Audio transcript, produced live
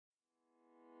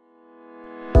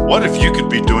What if you could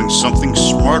be doing something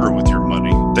smarter with your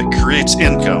money that creates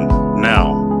income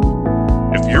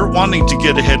now? If you're wanting to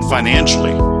get ahead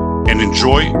financially and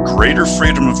enjoy greater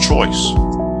freedom of choice,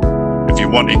 if you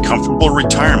want a comfortable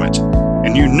retirement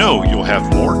and you know you'll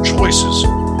have more choices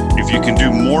if you can do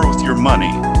more with your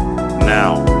money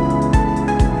now.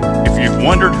 If you've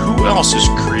wondered who else is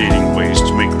creating ways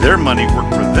to make their money work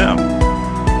for them,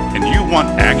 and you want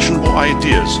actionable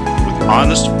ideas with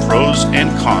honest pros and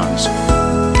cons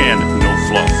and no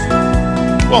fluff,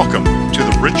 welcome to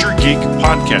the Richer Geek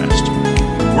Podcast.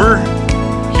 We're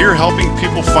here helping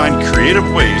people find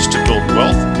creative ways to build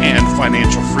wealth and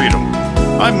financial freedom.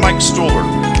 I'm Mike Stoller,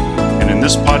 and in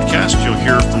this podcast you'll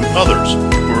hear from others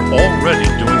who are already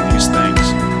doing these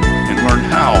things and learn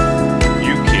how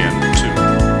you can too.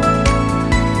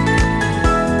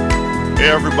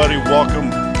 Hey everybody, welcome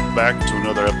back to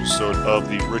another episode of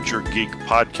the Richer Geek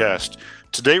Podcast.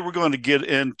 Today we're going to get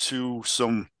into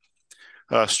some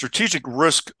strategic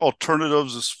risk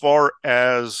alternatives as far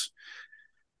as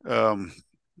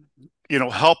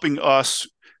helping us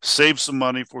save some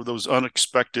money for those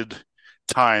unexpected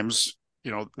times,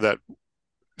 that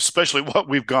especially what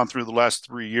we've gone through the last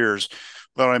 3 years.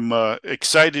 But I'm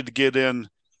excited to get in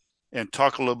and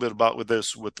talk a little bit about with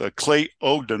Clay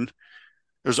Ogden.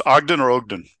 There's Ogden or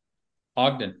Ogden?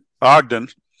 Ogden.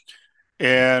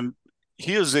 And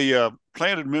he is a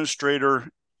plan administrator.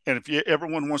 And if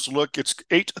everyone wants to look, it's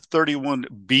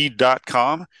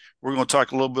 831b.com. We're going to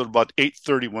talk a little bit about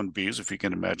 831bs, if you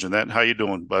can imagine that. How you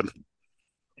doing, bud?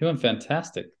 Doing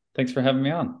fantastic. Thanks for having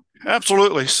me on.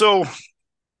 Absolutely. So,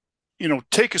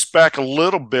 take us back a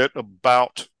little bit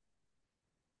about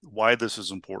why this is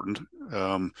important.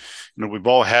 We've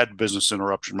all had business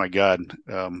interruption, my God,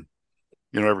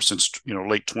 ever since,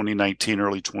 late 2019,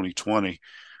 early 2020.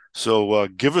 So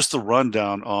give us the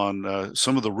rundown on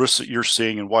some of the risks that you're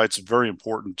seeing and why it's very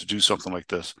important to do something like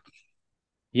this.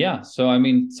 Yeah. So,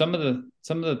 some of the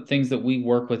things that we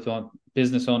work with on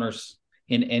business owners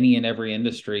in any and every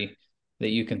industry that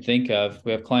you can think of,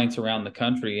 we have clients around the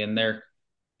country, and they're,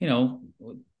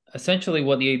 essentially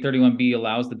what the 831B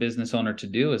allows the business owner to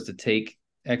do is to take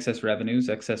excess revenues,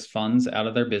 excess funds out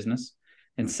of their business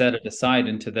and set it aside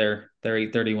into their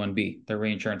 831B, their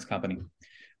reinsurance company.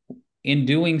 In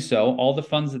doing so, all the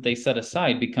funds that they set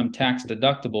aside become tax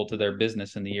deductible to their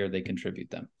business in the year they contribute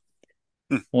them.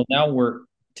 Well, now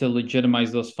to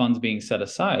legitimize those funds being set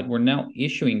aside, we're now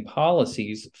issuing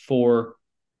policies for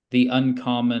the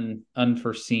uncommon,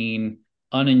 unforeseen,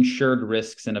 uninsured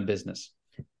risks in a business.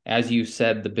 As you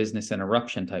said, the business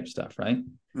interruption type stuff, right?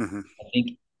 Mm-hmm. I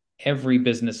think every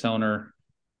business owner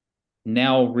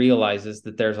now realizes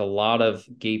that there's a lot of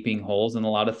gaping holes and a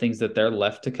lot of things that they're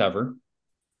left to cover.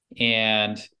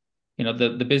 And,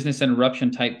 the business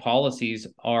interruption type policies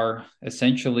are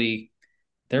essentially,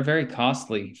 they're very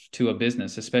costly to a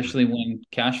business, especially when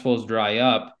cash flows dry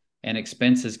up and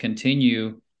expenses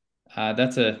continue.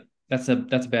 That's a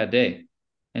bad day.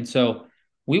 And so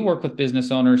we work with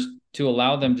business owners to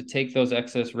allow them to take those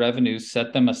excess revenues,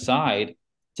 set them aside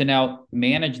to now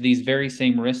manage these very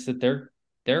same risks that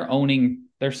they're owning.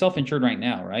 They're self-insured right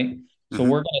now, right? So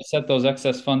we're going to set those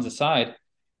excess funds aside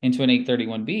into an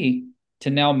 831B to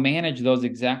now manage those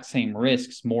exact same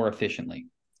risks more efficiently,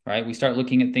 right? We start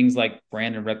looking at things like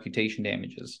brand and reputation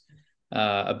damages,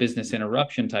 a business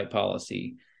interruption type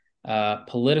policy,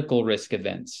 political risk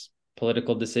events,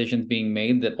 political decisions being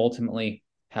made that ultimately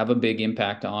have a big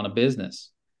impact on a business,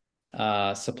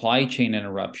 supply chain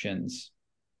interruptions,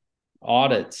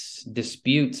 audits,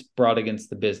 disputes brought against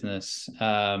the business,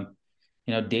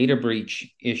 data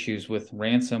breach issues with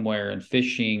ransomware and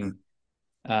phishing.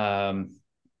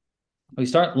 We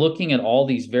start looking at all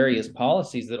these various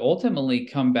policies that ultimately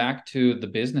come back to the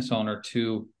business owner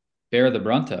to bear the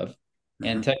brunt of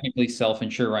and technically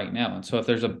self-insure right now. And so if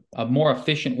there's a more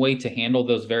efficient way to handle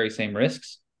those very same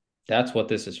risks, that's what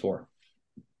this is for.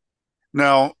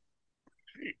 Now,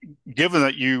 given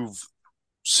that you've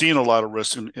seen a lot of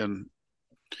risk in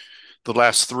the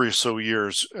last 3 or so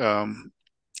years,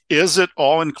 is it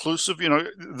all inclusive?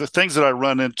 The things that I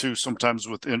run into sometimes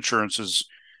with insurance is,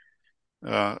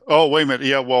 oh, wait a minute.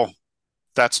 Yeah, well,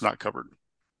 that's not covered.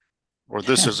 Or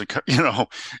this isn't,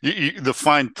 the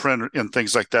fine print and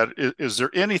things like that. Is there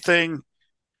anything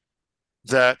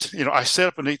that, I set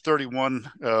up an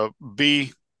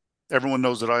 831B. Everyone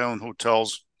knows that I own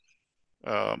hotels.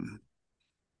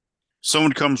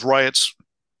 Someone comes, riots,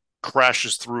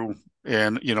 crashes through,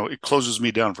 and, it closes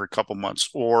me down for a couple months.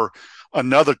 Or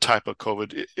another type of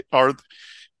COVID.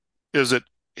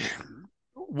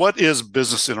 What is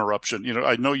business interruption?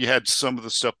 I know you had some of the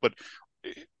stuff, but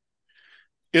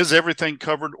is everything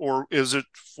covered, or is it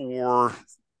for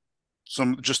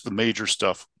just the major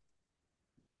stuff.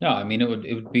 No, I mean it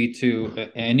would be to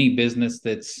any business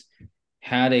that's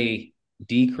had a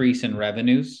decrease in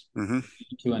revenues Mm-hmm.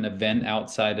 to an event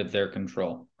outside of their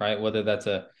control, right? Whether that's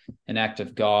an act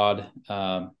of God.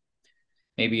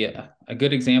 Maybe a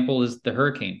good example is the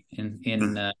hurricane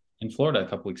in Florida a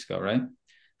couple weeks ago, right?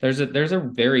 There's a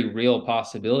very real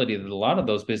possibility that a lot of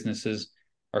those businesses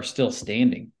are still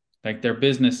standing. Like their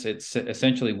business, it's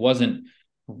essentially wasn't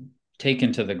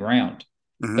taken to the ground,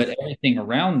 Mm-hmm. but everything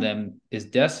around them is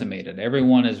decimated.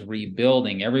 Everyone is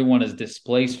rebuilding. Everyone is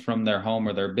displaced from their home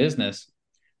or their business.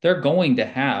 They're going to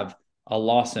have a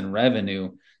loss in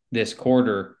revenue this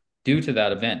quarter due to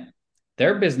that event.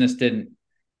 Their business didn't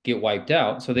get wiped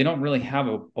out, so they don't really have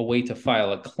a way to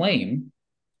file a claim,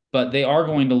 but they are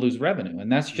going to lose revenue.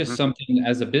 And that's just Mm-hmm. something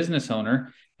as a business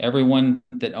owner, everyone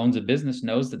that owns a business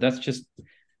knows that that's just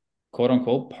quote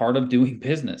unquote part of doing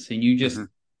business, and you just Mm-hmm.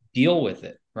 deal with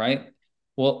it, right?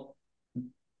 Well,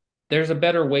 there's a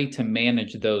better way to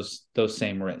manage those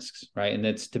same risks, right? And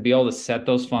it's to be able to set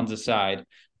those funds aside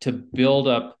to build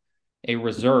up a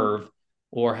reserve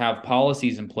or have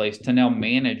policies in place to now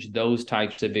manage those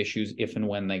types of issues if and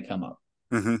when they come up.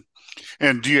 Mm-hmm.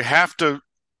 And do you have to,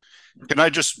 can I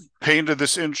just pay into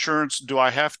this insurance? Do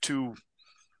I have to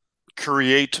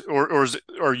create, or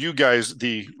are you guys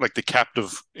the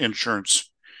captive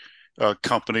insurance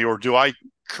company, or do I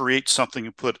create something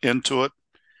and put into it?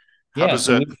 How Yeah, does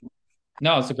so that?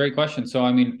 no, it's a great question. So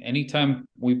I mean, anytime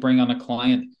we bring on a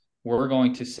client, we're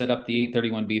going to set up the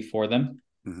 831B for them.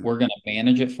 Mm-hmm. We're going to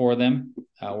manage it for them.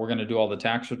 We're going to do all the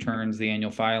tax returns, the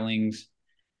annual filings,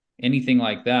 anything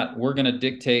like that. We're going to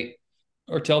dictate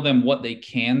or tell them what they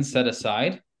can set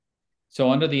aside.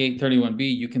 So under the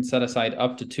 831B, you can set aside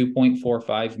up to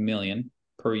 2.45 million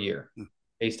per year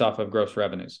based off of gross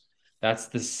revenues. That's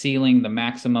the ceiling, the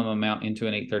maximum amount into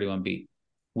an 831B.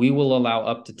 We will allow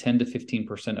up to 10 to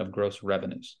 15% of gross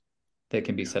revenues that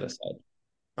can be set aside.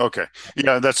 Okay.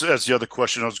 Yeah, that's the other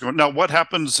question I was going. Now, what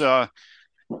happens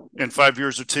in 5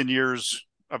 years or 10 years?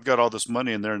 I've got all this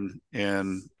money in there,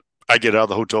 and I get out of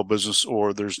the hotel business,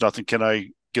 or there's nothing. Can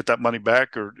I get that money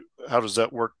back, or how does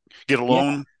that work? Get a Yeah.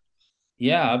 loan?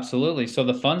 Yeah, absolutely. So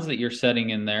the funds that you're setting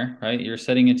in there, right? You're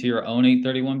setting into your own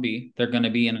 831B. They're going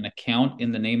to be in an account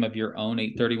in the name of your own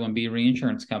 831B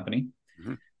reinsurance company.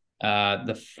 Mm-hmm.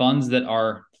 The funds that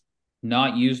are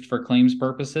not used for claims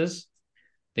purposes,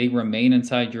 they remain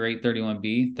inside your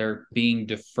 831B. They're being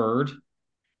deferred.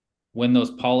 When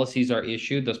those policies are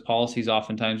issued, those policies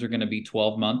oftentimes are going to be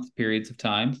 12-month periods of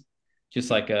time, just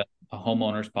like a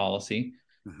homeowner's policy,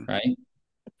 Mm-hmm. right?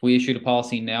 If we issued a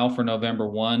policy now for November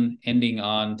 1, ending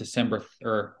on December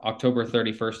or October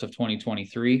 31st of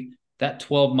 2023, that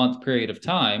 12-month period of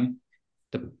time,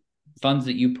 the funds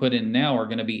that you put in now are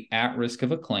going to be at risk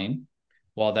of a claim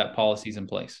while that policy is in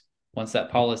place. Once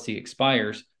that policy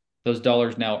expires, those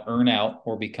dollars now earn out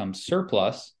or become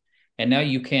surplus. And now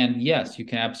you can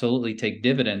absolutely take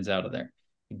dividends out of there.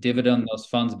 Dividend those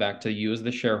funds back to you as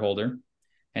the shareholder.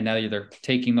 And now they're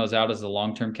taking those out as a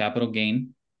long-term capital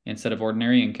gain instead of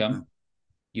ordinary income.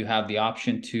 You have the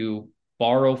option to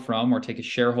borrow from or take a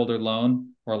shareholder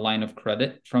loan or a line of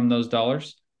credit from those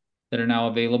dollars that are now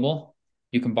available.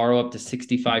 You can borrow up to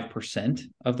 65%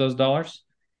 of those dollars.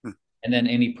 And then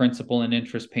any principal and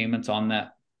interest payments on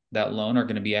that loan are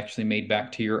going to be actually made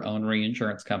back to your own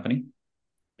reinsurance company.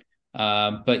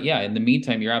 But yeah, in the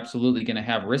meantime, you're absolutely going to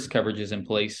have risk coverages in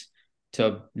place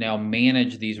to now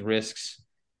manage these risks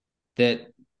that,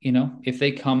 if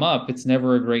they come up, it's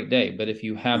never a great day. But if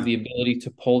you have the ability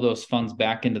to pull those funds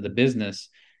back into the business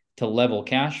to level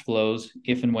cash flows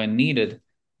if and when needed,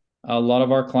 a lot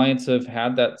of our clients have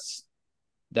had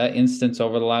that instance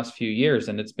over the last few years,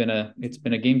 and it's been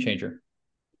a game changer.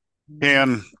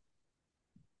 And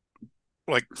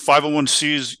like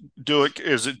 501Cs do it?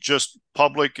 Is it just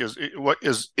public?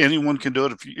 Is anyone can do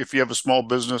it if you have a small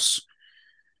business?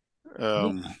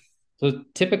 Yeah. So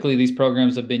typically these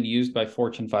programs have been used by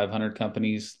Fortune 500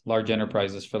 companies, large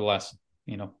enterprises for the last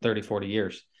 30, 40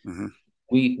 years. Mm-hmm.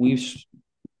 We've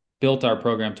built our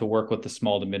program to work with the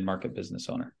small to mid-market business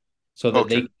owner so that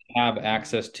they have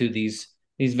access to these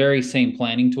very same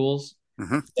planning tools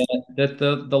that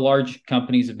the large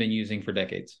companies have been using for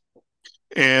decades.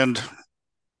 And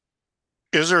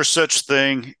is there such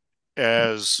thing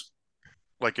as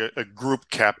like a group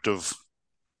captive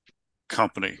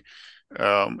company?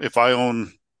 If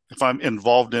I'm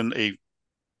involved in a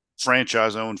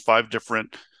franchise, I own 5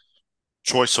 different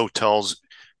choice hotels.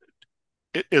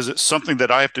 Is it something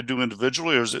that I have to do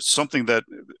individually, or is it something that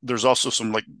there's also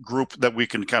some like group that we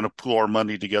can kind of pool our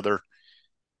money together?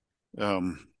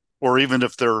 or even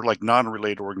if they're like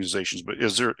non-related organizations, but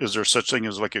is there such thing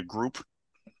as like a group,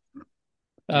 you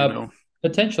Uh, know?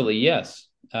 Potentially, yes.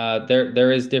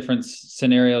 There is different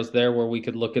scenarios there where we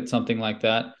could look at something like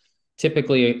that.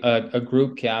 Typically, a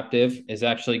group captive is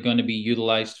actually going to be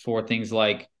utilized for things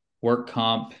like work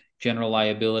comp, general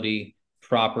liability,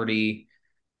 property,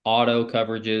 auto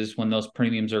coverages when those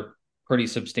premiums are pretty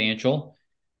substantial.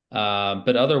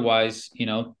 But otherwise,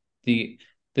 the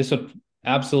this would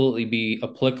absolutely be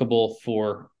applicable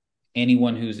for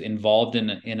anyone who's involved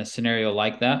in a scenario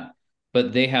like that.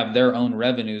 But they have their own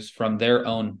revenues from their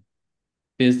own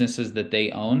businesses that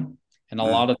they own, and a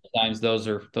Mm. lot of times those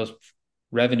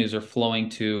revenues are flowing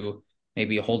to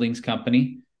maybe a holdings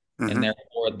company, and Hmm.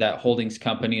 therefore that holdings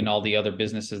company and all the other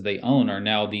businesses they own are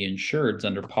now the insureds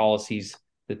under policies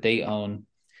that they own.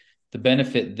 The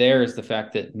benefit there is the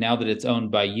fact that now that it's owned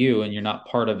by you and you're not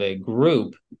part of a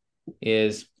group,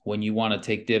 is when you want to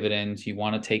take dividends, you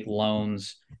want to take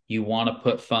loans, you want to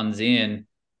put funds in,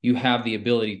 you have the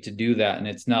ability to do that. And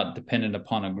it's not dependent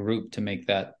upon a group to make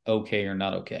that okay or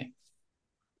not okay.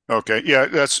 Okay, yeah,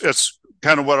 that's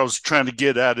kind of what I was trying to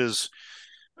get at is,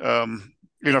 um,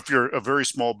 if you're a very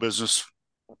small business,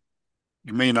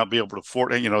 you may not be able to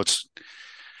afford it. It's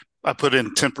I put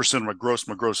in 10% of my gross.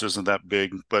 My gross isn't that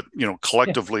big, but Yeah.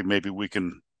 collectively maybe we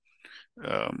can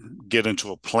get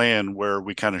into a plan where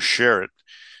we kind of share it.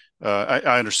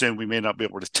 I understand we may not be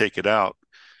able to take it out,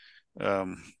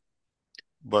 um,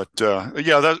 but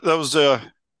yeah, that was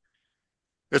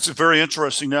it's very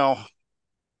interesting. Now,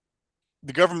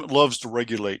 the government loves to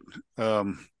regulate.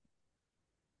 Um,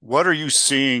 what are you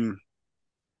seeing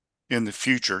in the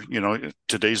future?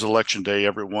 Today's election day.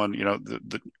 Everyone,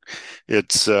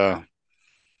 it's the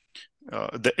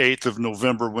 8th of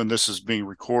November when this is being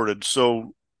recorded.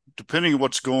 So, depending on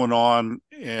what's going on,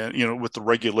 and with the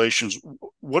regulations,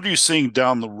 what are you seeing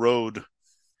down the road?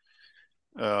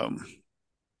 Um,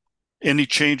 any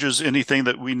changes? Anything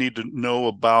that we need to know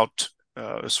about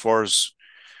as far as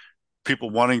people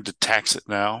wanting to tax it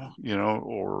now,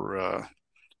 or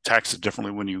tax it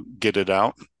differently when you get it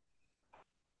out?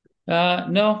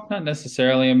 No, not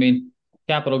necessarily. I mean,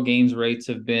 capital gains rates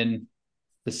have been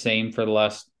the same for the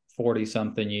last 40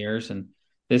 something years. And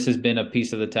this has been a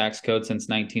piece of the tax code since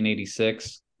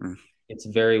 1986. Mm. It's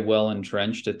very well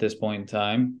entrenched at this point in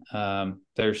time.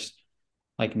 There's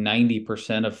like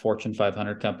 90% of Fortune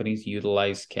 500 companies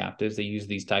utilize captives. They use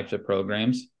these types of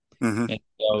programs. Mm-hmm. And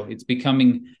so it's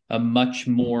becoming a much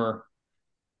more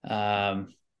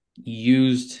um,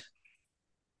 used,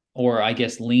 or I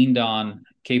guess leaned on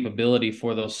capability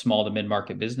for those small to mid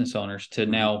market business owners to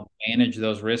Mm-hmm. now manage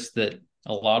those risks that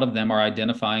a lot of them are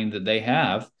identifying that they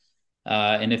have.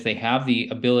 And if they have the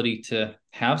ability to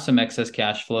have some excess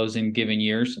cash flows in given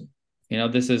years,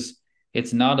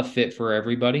 it's not a fit for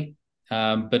everybody.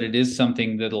 But it is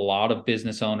something that a lot of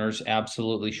business owners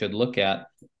absolutely should look at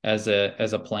as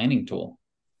a planning tool.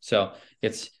 So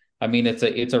it's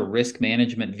a risk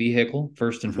management vehicle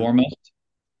first and Mm-hmm. foremost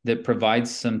that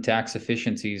provides some tax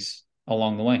efficiencies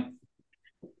along the way.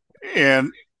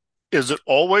 And is it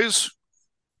always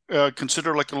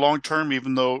considered like a long term,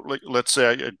 even though, like, let's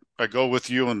say I go with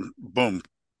you and boom,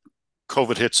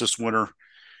 COVID hits this winter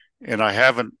and I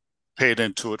haven't paid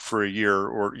into it for a year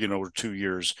or 2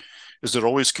 years. Is it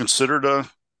always considered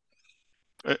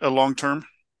a long term?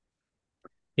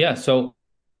 Yeah. So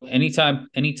anytime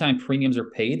premiums are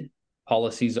paid,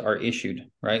 policies are issued,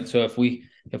 right? So if we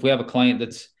have a client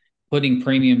that's putting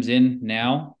premiums in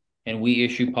now and we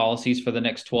issue policies for the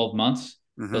next 12 months,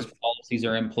 Mm-hmm. those policies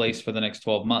are in place for the next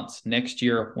 12 months. Next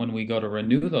year, when we go to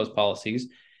renew those policies,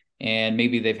 and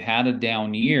maybe they've had a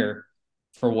down year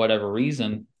for whatever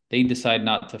reason, they decide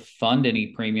not to fund any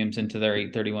premiums into their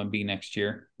 831B next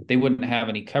year, they wouldn't have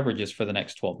any coverages for the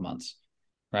next 12 months,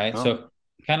 right? Oh, So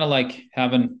kind of like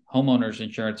having homeowners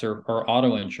insurance or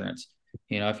auto insurance.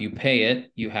 If you pay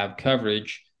it, you have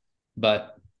coverage,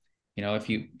 but if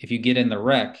you get in the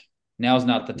wreck, now's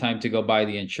not the time to go buy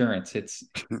the insurance.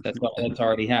 That's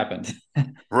already happened.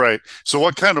 right. So,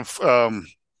 what kind of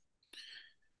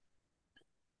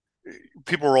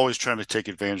people are always trying to take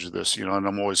advantage of this, and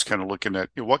I'm always kind of looking at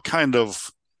what kind of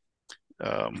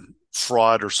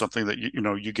fraud or something that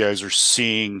you guys are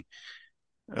seeing,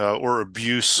 or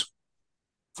abuse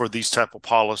for these type of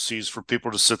policies, for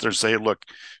people to sit there and say, hey, look,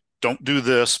 don't do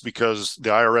this, because the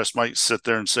IRS might sit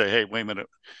there and say, hey, wait a minute,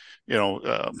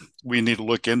 we need to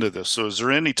look into this. So is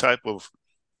there any type of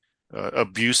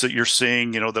abuse that you're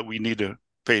seeing, that we need to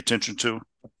pay attention to?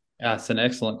 That's an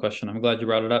excellent question. I'm glad you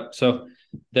brought it up. So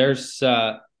there's,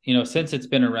 since it's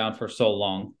been around for so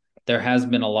long, there has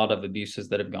been a lot of abuses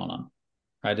that have gone on,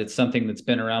 right? It's something that's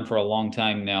been around for a long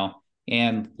time now.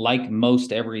 And like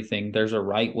most everything, there's a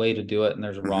right way to do it and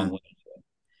there's a wrong Mm-hmm. way to do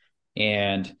it.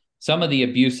 And some of the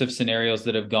abusive scenarios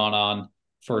that have gone on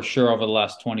for sure over the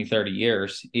last 20, 30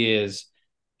 years is,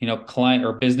 client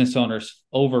or business owners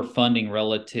overfunding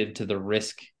relative to the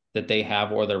risk that they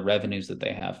have or their revenues that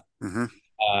they have.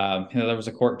 Mm-hmm. There was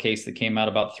a court case that came out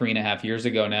about 3.5 years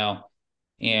ago now,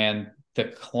 and the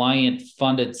client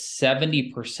funded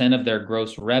 70% of their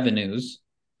gross revenues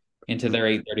into their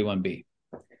 831B.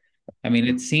 I mean,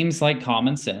 it seems like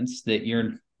common sense that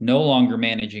you're no longer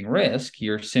managing risk,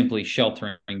 you're simply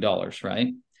sheltering dollars,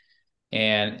 right?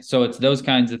 And so it's those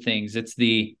kinds of things. It's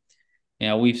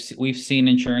we've seen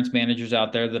insurance managers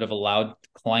out there that have allowed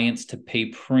clients to pay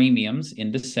premiums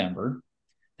in December.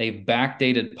 They've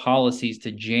backdated policies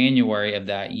to January of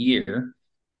that year,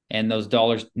 and those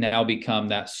dollars now become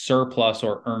that surplus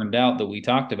or earned out that we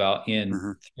talked about in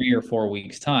Mm-hmm. 3 or 4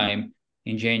 weeks' time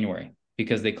in January,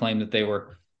 because they claimed that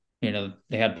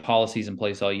they had policies in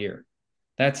place all year.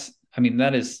 That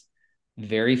is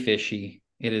very fishy.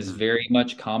 It is very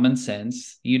much common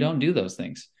sense. You don't do those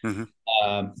things. Mm-hmm.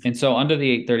 And so under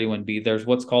the 831B, there's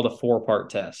what's called a 4-part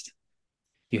test.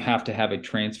 You have to have a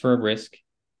transfer of risk.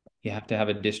 You have to have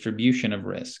a distribution of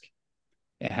risk.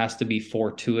 It has to be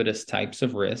fortuitous types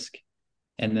of risk.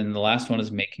 And then the last one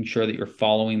is making sure that you're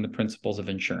following the principles of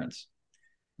insurance,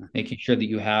 making sure that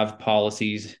you have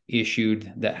policies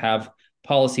issued that have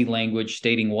policy language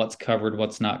stating what's covered,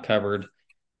 what's not covered,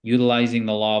 utilizing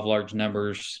the law of large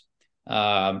numbers.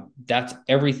 That's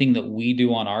everything that we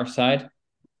do on our side.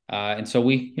 And so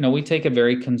we take a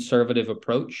very conservative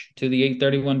approach to the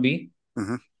 831B,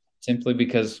 Mm-hmm. simply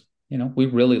because, we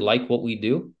really like what we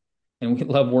do. And we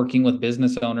love working with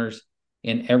business owners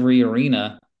in every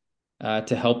arena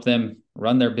to help them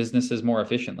run their businesses more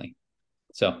efficiently.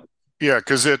 So, Yeah,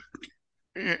 because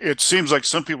it seems like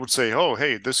some people would say, "Oh,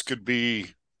 hey, this could be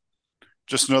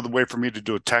just another way for me to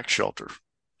do a tax shelter."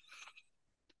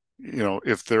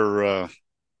 If they're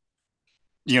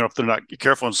if they're not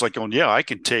careful, it's like going, "Yeah, I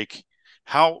can take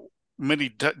how many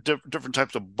different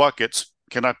types of buckets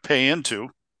can I pay into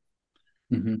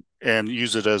and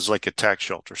use it as like a tax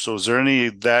shelter." So, is there any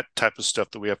of that type of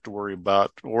stuff that we have to worry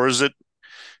about, or is it?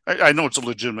 I know it's a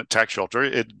legitimate tax shelter;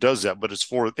 it does that, but it's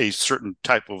for a certain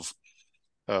type of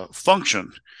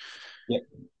function. yeah,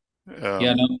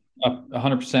 yeah, no,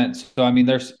 100%. So, I mean,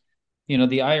 the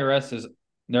IRS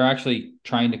they're actually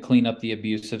trying to clean up the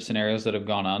abusive scenarios that have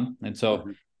gone on. And so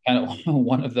Mm-hmm. kind of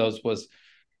one of those was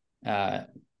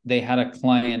they had a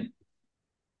client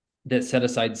that set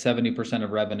aside 70%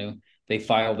 of revenue. They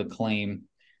filed a claim.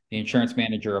 The insurance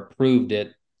manager approved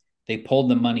it. They pulled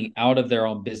the money out of their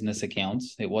own business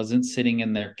accounts. It wasn't sitting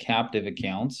in their captive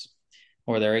accounts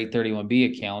or their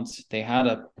 831B accounts. They had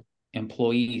a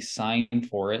employee sign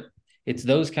for it. It's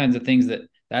those kinds of things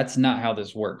that's not how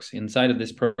this works. Inside of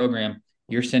this program,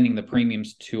 you're sending the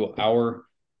premiums to our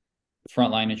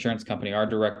frontline insurance company, our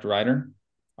direct writer.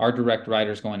 Our direct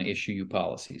writer is going to issue you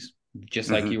policies,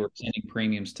 just like Mm-hmm. you were sending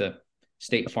premiums to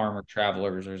State Farm or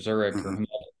Travelers or Zurich or Mm-hmm.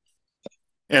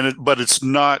 whomever. But it's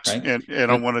not, Right?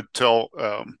 and I want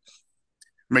to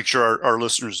make sure our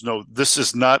listeners know this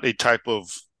is not a type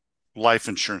of life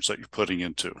insurance that you're putting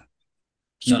into.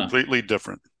 It's No. completely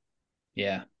different.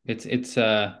 Yeah, it's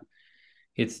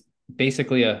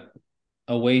basically a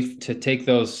way to take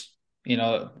those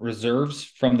reserves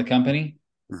from the company,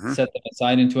 Mm-hmm. set them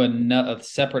aside into a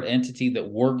separate entity that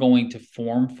we're going to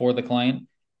form for the client.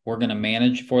 We're going to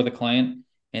manage for the client,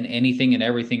 and anything and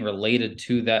everything related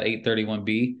to that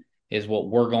 831B is what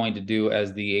we're going to do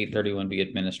as the 831B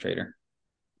administrator.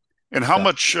 And how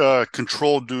much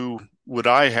control would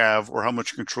I have, or how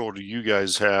much control do you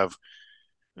guys have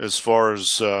as far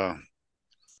as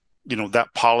that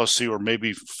policy, or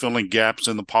maybe filling gaps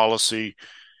in the policy?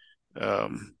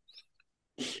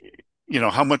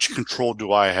 How much control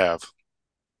do I have?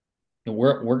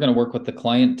 We're going to work with the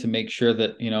client to make sure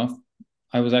that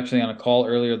I was actually on a call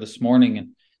earlier this morning and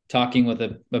talking with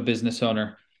a business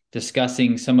owner,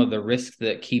 discussing some of the risks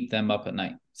that keep them up at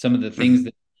night, some of the things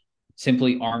that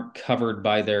simply aren't covered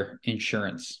by their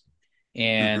insurance.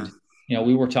 And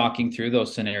we were talking through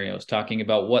those scenarios, talking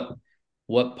about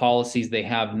what policies they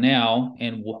have now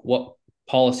and what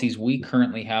policies we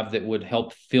currently have that would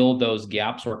help fill those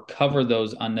gaps or cover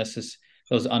those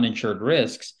uninsured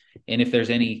risks. And if there's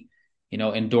any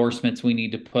endorsements we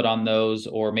need to put on those,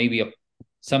 or maybe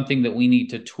something that we need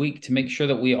to tweak to make sure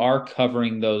that we are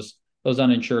covering those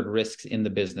uninsured risks in the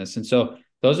business. And so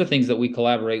those are things that we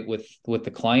collaborate with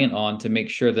the client on to make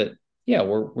sure that,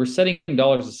 we're setting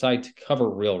dollars aside to cover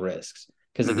real risks.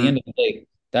 Because at the end of the day,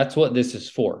 that's what this is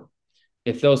for.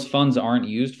 If those funds aren't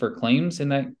used for claims in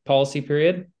that policy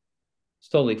period, It's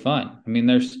totally fine. I mean,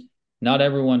 there's not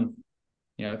everyone,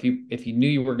 if you knew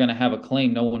you were going to have a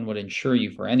claim, no one would insure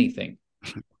you for anything.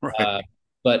 Right.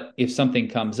 But if something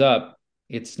comes up,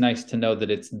 it's nice to know that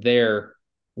it's there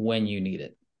when you need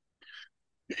it.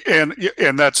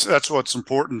 And that's what's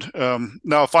important.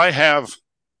 Now, if I have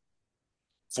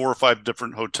 4 or 5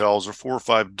 different hotels or 4 or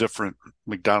 5 different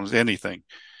McDonald's, anything,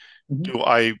 Mm-hmm. do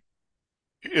I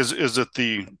is it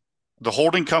the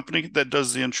holding company that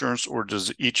does the insurance, or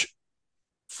does each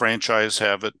franchise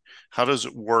have it? How does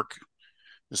it work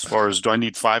as far as, do I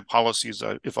need 5 policies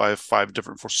if I have 5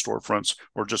 different storefronts,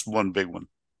 or just one big one?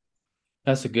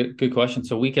 That's a good question.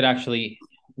 So we could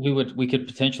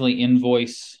potentially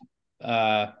invoice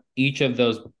each of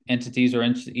those entities or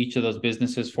each of those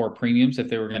businesses for premiums if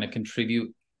they were going to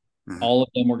contribute. Mm-hmm. All of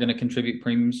them were going to contribute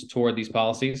premiums toward these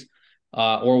policies,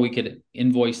 or we could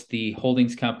invoice the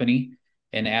holdings company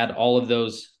and add all of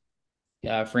those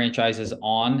franchises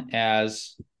on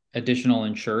as additional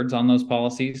insureds on those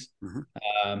policies.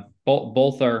 Mm-hmm.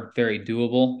 Both are very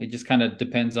doable. It just kind of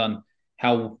depends on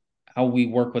how we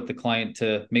work with the client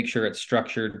to make sure it's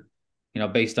structured,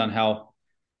 based on how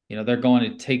they're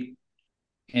going to take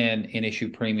and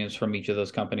issue premiums from each of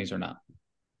those companies or not.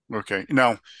 Okay.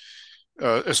 Now,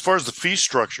 as far as the fee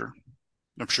structure,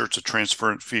 I'm sure it's a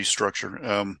transparent fee structure.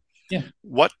 Yeah.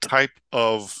 What type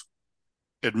of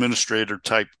administrator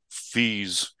type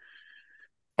fees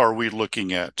are we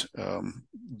looking at?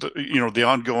 The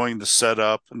ongoing, the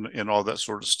setup, and all that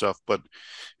sort of stuff. But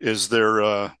is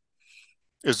it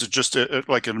just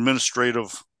like an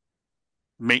administrative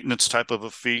maintenance type of a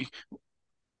fee?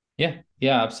 Yeah,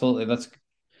 absolutely. That's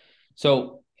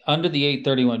so under the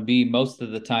 831B, most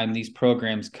of the time these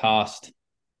programs cost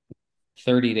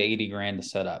 30 to 80 grand to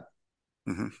set up,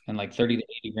 Mm-hmm. and like 30 to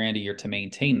 80 grand a year to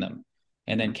maintain them.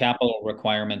 And then capital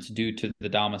requirements due to the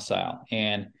domicile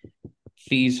and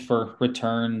fees for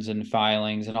returns and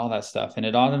filings and all that stuff. And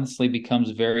it honestly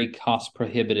becomes very cost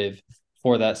prohibitive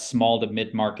for that small to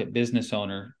mid-market business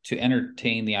owner to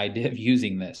entertain the idea of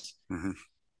using this. Mm-hmm.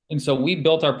 And so we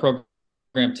built our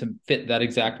program to fit that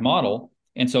exact model.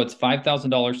 And so it's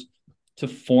 $5,000 to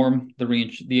form the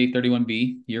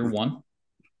 831B year one.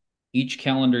 Each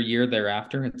calendar year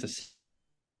thereafter, it's a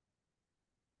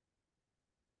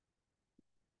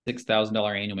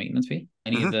 $6,000 annual maintenance fee.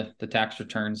 Any of the tax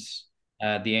returns,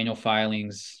 the annual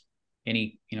filings,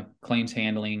 any claims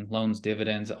handling, loans,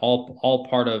 dividends, all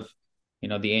part of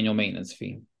the annual maintenance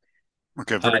fee.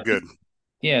 Okay, very good.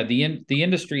 Yeah, the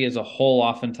industry as a whole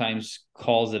oftentimes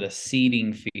calls it a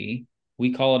seeding fee.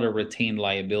 We call it a retained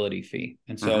liability fee.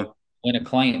 And so when a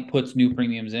client puts new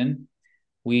premiums in,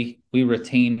 we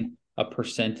retain a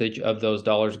percentage of those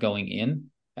dollars going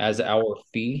in as our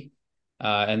fee.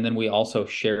 And then we also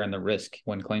share in the risk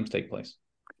when claims take place.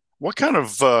 What kind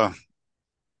of,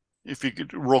 if you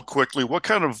could real quickly, what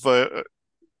kind of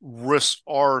risks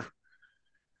are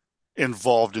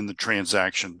involved in the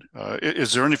transaction?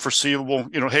 Is there any foreseeable,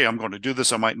 hey, I'm going to do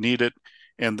this, I might need it,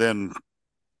 and then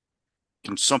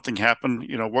can something happen?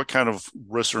 What kind of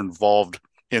risks are involved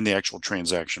in the actual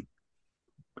transaction?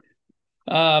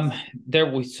 So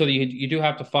you do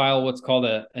have to file what's called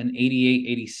an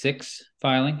 8886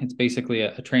 filing. It's basically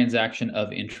a transaction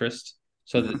of interest.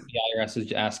 So the IRS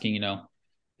is asking,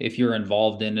 if you're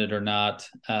involved in it or not.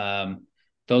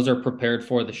 Those are prepared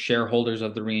for the shareholders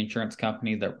of the reinsurance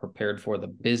company. They're prepared for the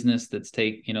business that's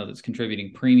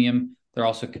contributing premium. They're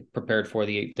also prepared for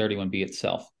the 831B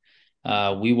itself.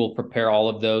 We will prepare all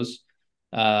of those.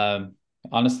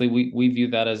 Honestly, we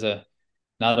view that as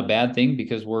not a bad thing,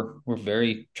 because we're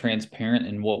very transparent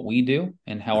in what we do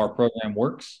and how our program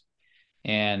works,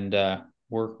 and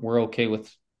we're okay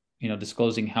with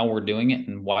disclosing how we're doing it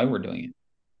and why we're doing it.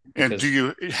 And do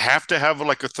you have to have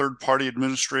like a third party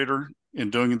administrator in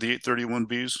doing the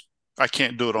 831Bs? I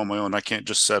can't do it on my own. I can't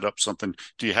just set up something.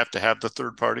 Do you have to have the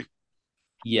third party?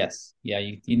 Yes. Yeah.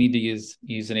 You need to use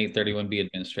an 831B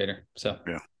administrator. So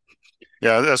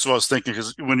yeah, that's what I was thinking,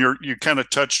 because when you kind of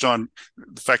touched on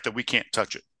the fact that we can't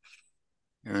touch it,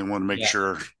 and I want to make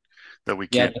sure that we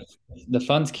can't. The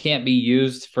funds can't be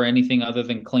used for anything other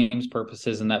than claims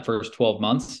purposes in that first 12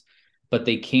 months, but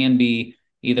they can be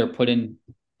either put in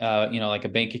like a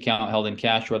bank account held in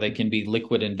cash, or they can be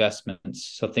liquid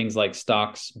investments. So things like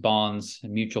stocks, bonds,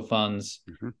 mutual funds,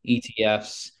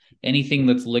 ETFs, anything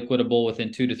that's liquidable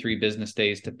within 2 to 3 business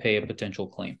days to pay a potential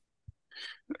claim.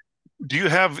 Do you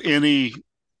have any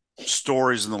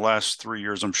stories in the last 3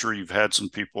 years? I'm sure you've had some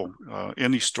people,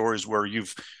 any stories where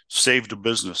you've saved a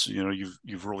business,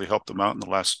 you've really helped them out in the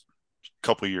last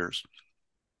couple of years?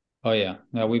 Oh yeah.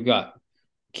 Now we've got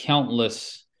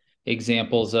countless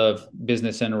examples of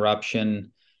business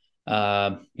interruption,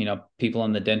 People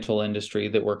in the dental industry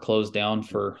that were closed down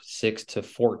for 6 to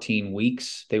 14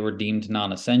 weeks. They were deemed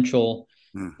non-essential.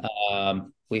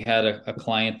 We had a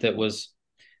client that was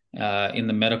in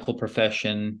the medical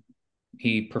profession.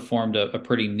 He performed a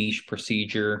pretty niche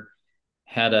procedure,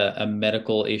 had a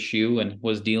medical issue, and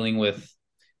was dealing with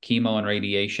chemo and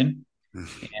radiation,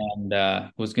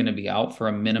 and was going to be out for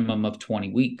a minimum of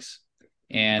 20 weeks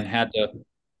and had to,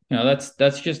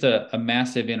 that's just a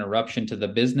massive interruption to the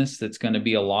business. That's going to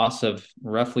be a loss of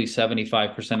roughly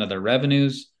 75% of their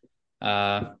revenues.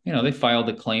 They filed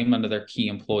a claim under their key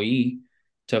employee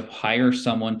to hire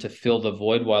someone to fill the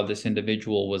void while this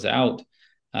individual was out,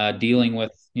 dealing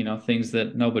with, things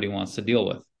that nobody wants to deal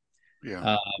with.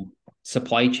 Yeah.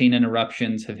 Supply chain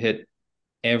interruptions have hit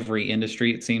every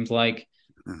industry, it seems like,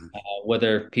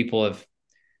 whether people have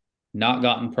not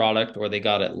gotten product or they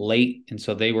got it late, and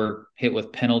so they were hit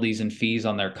with penalties and fees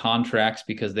on their contracts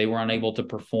because they were unable to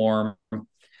perform.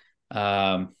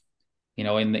 In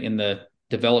the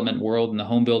development world, in the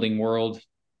home building world,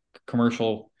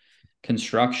 commercial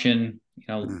construction,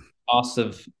 costs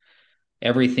of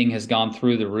everything has gone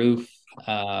through the roof.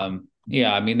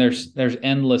 There's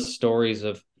endless stories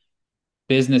of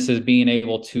businesses being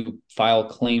able to file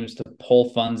claims to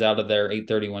pull funds out of their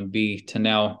 831B to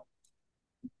now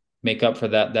make up for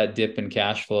that dip in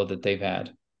cash flow that they've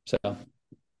had. So,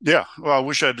 yeah, well, I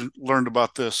wish I'd learned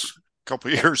about this a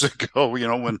couple of years ago.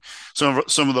 When some of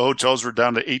the hotels were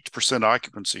down to 8%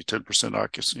 occupancy, 10%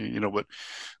 occupancy.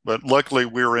 But luckily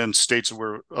we're in states that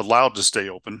we're allowed to stay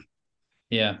open.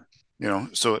 Yeah.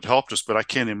 So it helped us. But I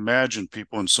can't imagine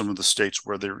people in some of the states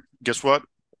where guess what?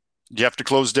 You have to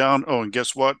close down. Oh, and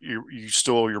guess what? You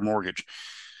still owe your mortgage.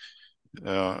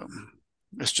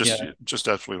 It's just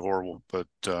absolutely horrible. But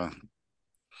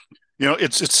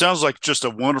it sounds like just a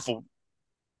wonderful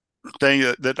thing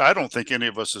that I don't think any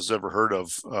of us has ever heard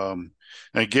of. And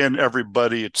again,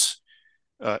 everybody, it's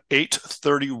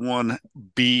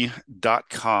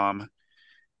 831b.com.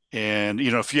 And,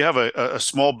 if you have a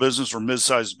small business or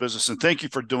mid-sized business, and thank you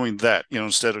for doing that,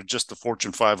 instead of just the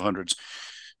Fortune 500s.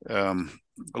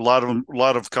 A lot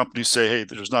of companies say, hey,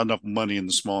 there's not enough money in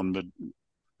the small and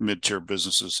mid-tier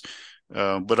businesses.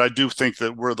 But I do think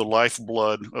that we're the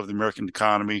lifeblood of the American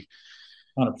economy.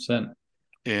 100%.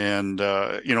 And,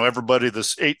 everybody,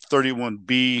 this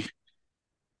 831B,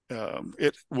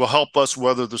 it will help us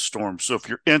weather the storm. So if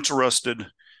you're interested,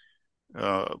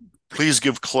 please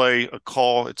give Clay a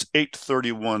call. It's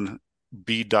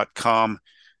 831b.com.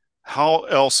 How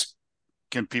else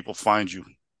can people find you?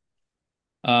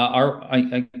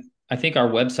 I think our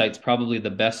website's probably the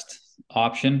best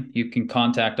option. You can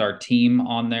contact our team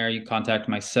on there. You contact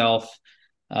myself.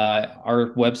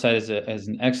 Our website is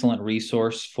an excellent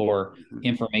resource for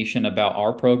information about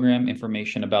our program,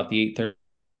 information about the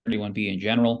 831B in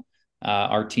general.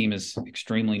 Our team is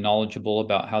extremely knowledgeable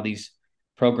about how these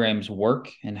programs work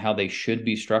and how they should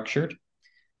be structured.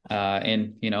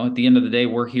 And at the end of the day,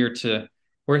 we're here to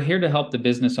help the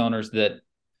business owners that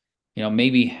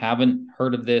maybe haven't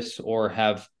heard of this or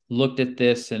have looked at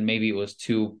this and maybe it was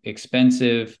too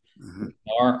expensive.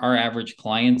 Our average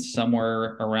client's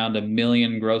somewhere around $1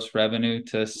 million gross revenue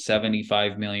to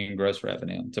 75 million gross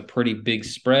revenue. It's a pretty big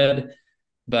spread,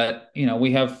 but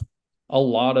we have a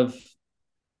lot of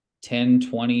 10,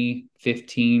 20,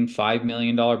 15, $5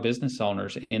 million business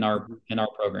owners in our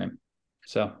program.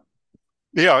 So,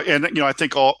 yeah. And, I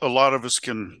think a lot of us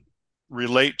can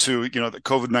relate to, that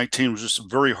COVID-19 was just a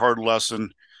very hard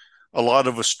lesson. A lot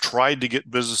of us tried to get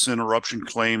business interruption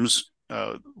claims.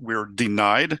 We were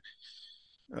denied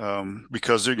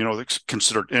because they're,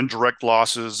 considered indirect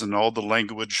losses and all the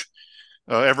language.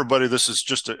 Everybody, this is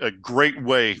just a great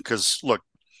way because, look,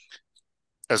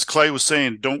 as Clay was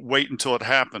saying, don't wait until it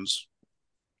happens.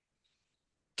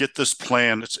 Get this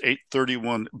plan. It's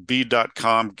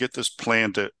 831b.com. Get this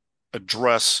plan to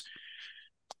address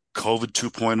COVID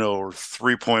 2.0 or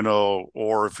 3.0,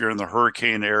 or if you're in the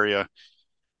hurricane area.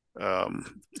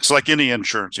 It's like any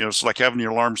insurance, it's like having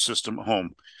your alarm system at home.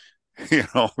 You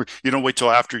don't wait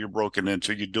till after you're broken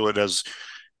into. You do it as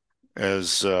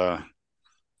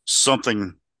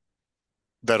something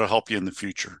that'll help you in the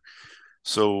future.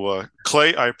 So,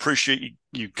 Clay, I appreciate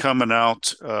you coming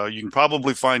out. You can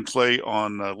probably find Clay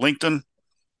on LinkedIn.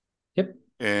 Yep.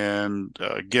 And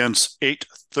again, it's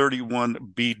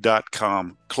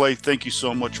 831b.com. Clay, thank you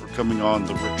so much for coming on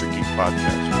the Richard Geek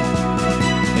Podcast.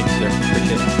 Thanks, sir.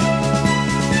 Appreciate it.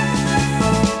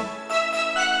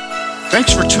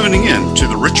 Thanks for tuning in to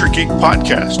the Richard Geek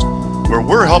Podcast, where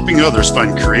we're helping others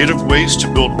find creative ways to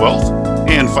build wealth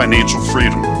and financial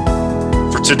freedom.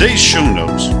 For today's show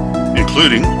notes,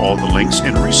 including all the links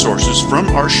and resources from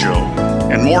our show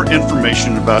and more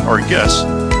information about our guests,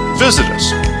 visit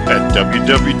us at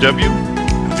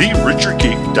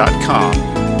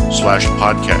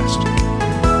www.therichergeek.com/podcast.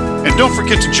 And don't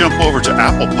forget to jump over to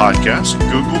Apple Podcasts,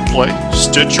 Google Play,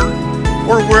 Stitcher,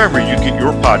 or wherever you get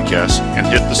your podcasts and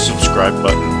hit the subscribe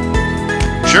button.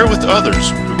 Share with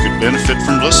others who could benefit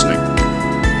from listening.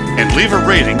 And leave a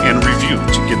rating and review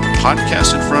to get the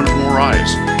podcast in front of more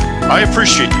eyes. I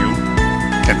appreciate you,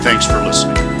 and thanks for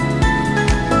listening.